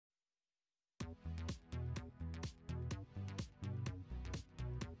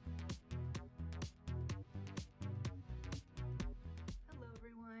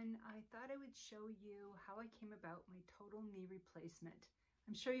would show you how I came about my total knee replacement.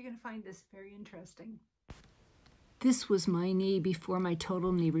 I'm sure you're going to find this very interesting. This was my knee before my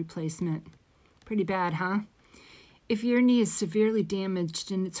total knee replacement. Pretty bad, huh? If your knee is severely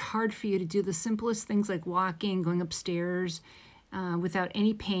damaged and it's hard for you to do the simplest things like walking, going upstairs without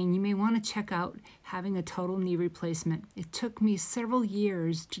any pain, you may want to check out having a total knee replacement. It took me several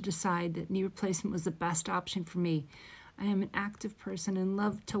years to decide that knee replacement was the best option for me. I am an active person and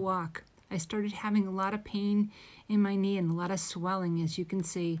love to walk. I started having a lot of pain in my knee and a lot of swelling, as you can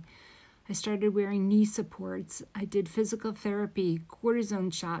see. I started wearing knee supports. I did physical therapy,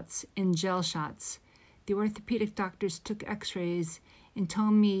 cortisone shots, and gel shots. The orthopedic doctors took x-rays and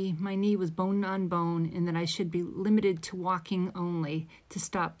told me my knee was bone on bone and that I should be limited to walking only to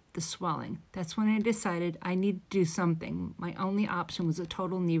stop the swelling. That's when I decided I need to do something. My only option was a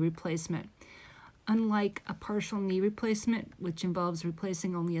total knee replacement. Unlike a partial knee replacement, which involves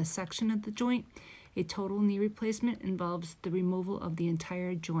replacing only a section of the joint, a total knee replacement involves the removal of the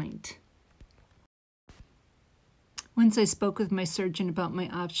entire joint. Once I spoke with my surgeon about my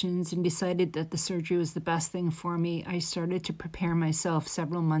options and decided that the surgery was the best thing for me, I started to prepare myself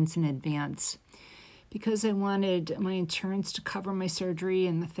several months in advance. Because I wanted my insurance to cover my surgery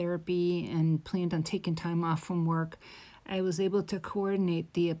and the therapy and planned on taking time off from work, I was able to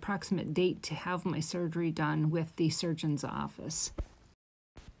coordinate the approximate date to have my surgery done with the surgeon's office.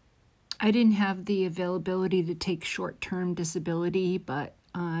 I didn't have the availability to take short-term disability, but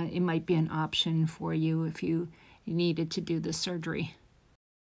it might be an option for you if you needed to do the surgery.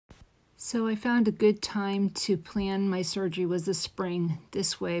 So I found a good time to plan my surgery was the spring.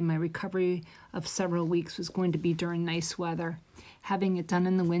 This way my recovery of several weeks was going to be during nice weather. Having it done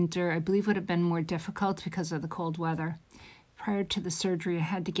in the winter, I believe would have been more difficult because of the cold weather. Prior to the surgery, I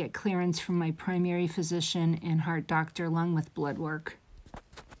had to get clearance from my primary physician and heart doctor along with blood work.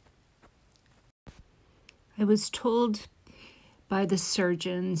 I was told by the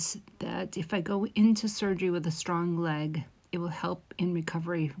surgeons that if I go into surgery with a strong leg, it will help in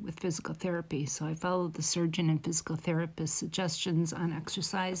recovery with physical therapy. So I followed the surgeon and physical therapist suggestions on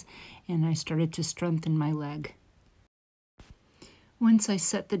exercise, and I started to strengthen my leg. Once I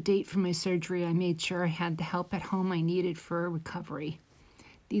set the date for my surgery, I made sure I had the help at home I needed for recovery.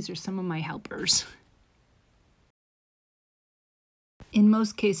 These are some of my helpers. In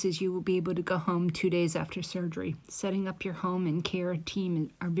most cases, you will be able to go home 2 days after surgery. Setting up your home and care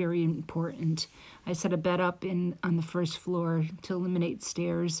team are very important. I set a bed up on the first floor to eliminate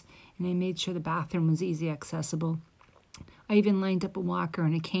stairs, and I made sure the bathroom was easy accessible. I even lined up a walker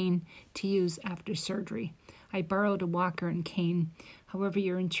and a cane to use after surgery. I borrowed a walker and cane. However,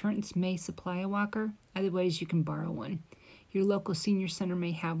 your insurance may supply a walker. Otherwise, you can borrow one. Your local senior center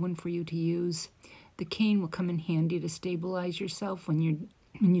may have one for you to use. The cane will come in handy to stabilize yourself when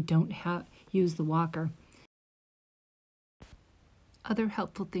you don't use the walker. Other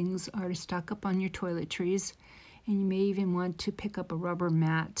helpful things are to stock up on your toiletries, and you may even want to pick up a rubber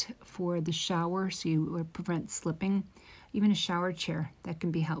mat for the shower so you will prevent slipping. Even a shower chair, that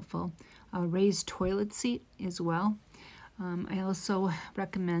can be helpful. A raised toilet seat as well. I also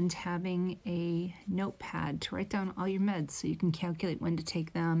recommend having a notepad to write down all your meds so you can calculate when to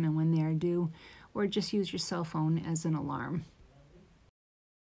take them and when they are due, or just use your cell phone as an alarm.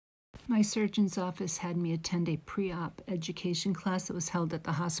 My surgeon's office had me attend a pre-op education class that was held at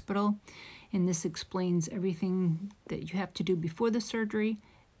the hospital, and this explains everything that you have to do before the surgery,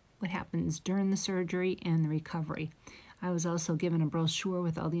 what happens during the surgery, and the recovery. I was also given a brochure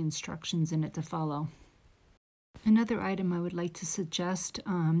with all the instructions in it to follow. Another item I would like to suggest,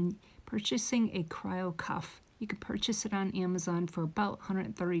 purchasing a cryo cuff. You can purchase it on Amazon for about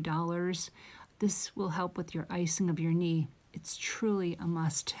 $130. This will help with your icing of your knee. It's truly a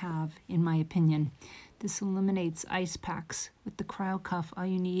must-have, in my opinion. This eliminates ice packs. With the cryo cuff, all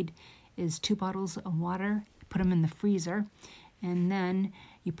you need is 2 bottles of water, put them in the freezer, and then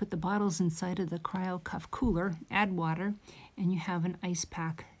you put the bottles inside of the cryo cuff cooler, add water, and you have an ice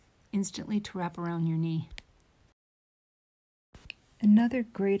pack instantly to wrap around your knee. Another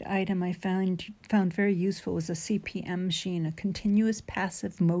great item I found very useful was a CPM machine, a continuous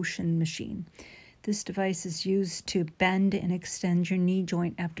passive motion machine. This device is used to bend and extend your knee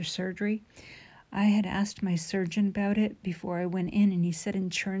joint after surgery. I had asked my surgeon about it before I went in, and he said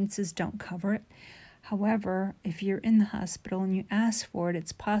insurances don't cover it. However, if you're in the hospital and you ask for it,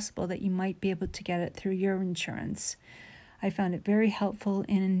 it's possible that you might be able to get it through your insurance. I found it very helpful,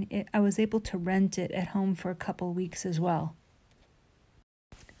 and I was able to rent it at home for a couple weeks as well.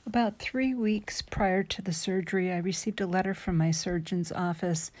 About 3 weeks prior to the surgery, I received a letter from my surgeon's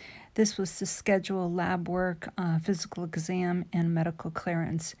office. This was to schedule lab work, physical exam, and medical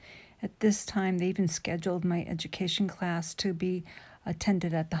clearance. At this time, they even scheduled my education class to be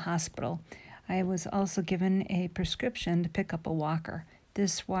attended at the hospital. I was also given a prescription to pick up a walker.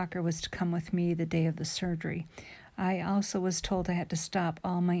 This walker was to come with me the day of the surgery. I also was told I had to stop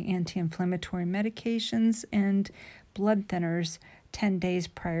all my anti-inflammatory medications and blood thinners 10 days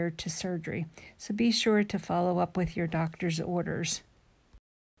prior to surgery. So be sure to follow up with your doctor's orders.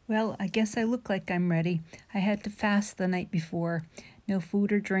 Well, I guess I look like I'm ready. I had to fast the night before. No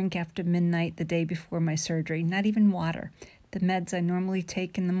food or drink after midnight the day before my surgery, not even water. The meds I normally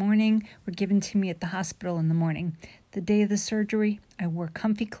take in the morning were given to me at the hospital in the morning. The day of the surgery, I wore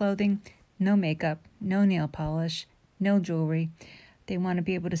comfy clothing, no makeup, no nail polish, no jewelry. They want to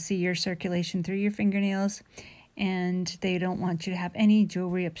be able to see your circulation through your fingernails, and they don't want you to have any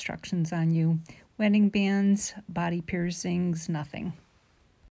jewelry obstructions on you. Wedding bands, body piercings, nothing.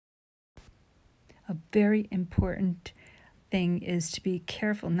 A very important thing is to be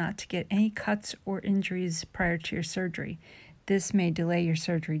careful not to get any cuts or injuries prior to your surgery. This may delay your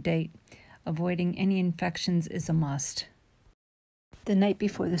surgery date. Avoiding any infections is a must. The night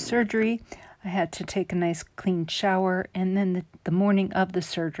before the surgery, I had to take a nice clean shower, and then the morning of the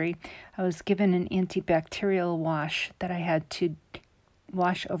surgery, I was given an antibacterial wash that I had to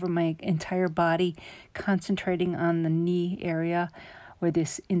wash over my entire body, concentrating on the knee area where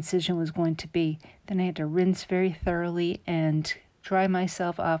this incision was going to be. Then I had to rinse very thoroughly and dry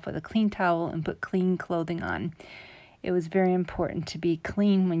myself off with a clean towel and put clean clothing on. It was very important to be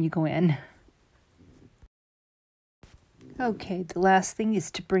clean when you go in. Okay, the last thing is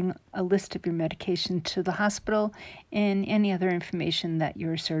to bring a list of your medication to the hospital and any other information that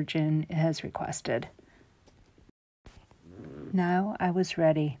your surgeon has requested. Now I was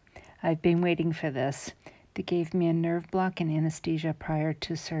ready. I've been waiting for this. They gave me a nerve block and anesthesia prior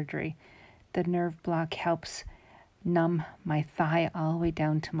to surgery. The nerve block helps numb my thigh all the way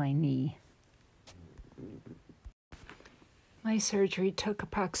down to my knee. My surgery took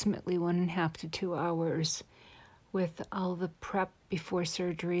approximately 1.5 to 2 hours. With all the prep before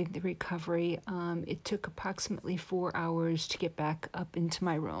surgery, the recovery, it took approximately 4 hours to get back up into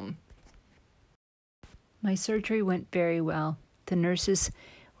my room. My surgery went very well. The nurses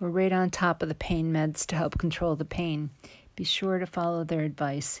were right on top of the pain meds to help control the pain. Be sure to follow their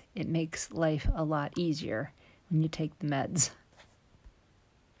advice. It makes life a lot easier when you take the meds.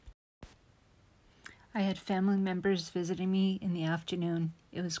 I had family members visiting me in the afternoon.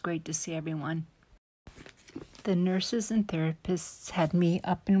 It was great to see everyone. The nurses and therapists had me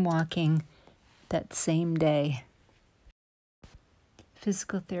up and walking that same day.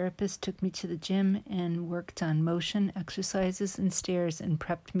 Physical therapist took me to the gym and worked on motion exercises and stairs and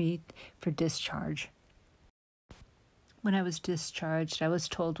prepped me for discharge. When I was discharged, I was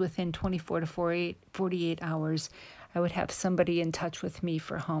told within 24 to 48 hours I would have somebody in touch with me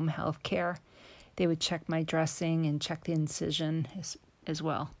for home health care. They would check my dressing and check the incision as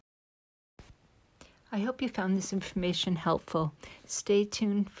well. I hope you found this information helpful. Stay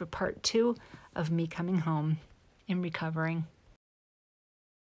tuned for part 2 of me coming home and recovering.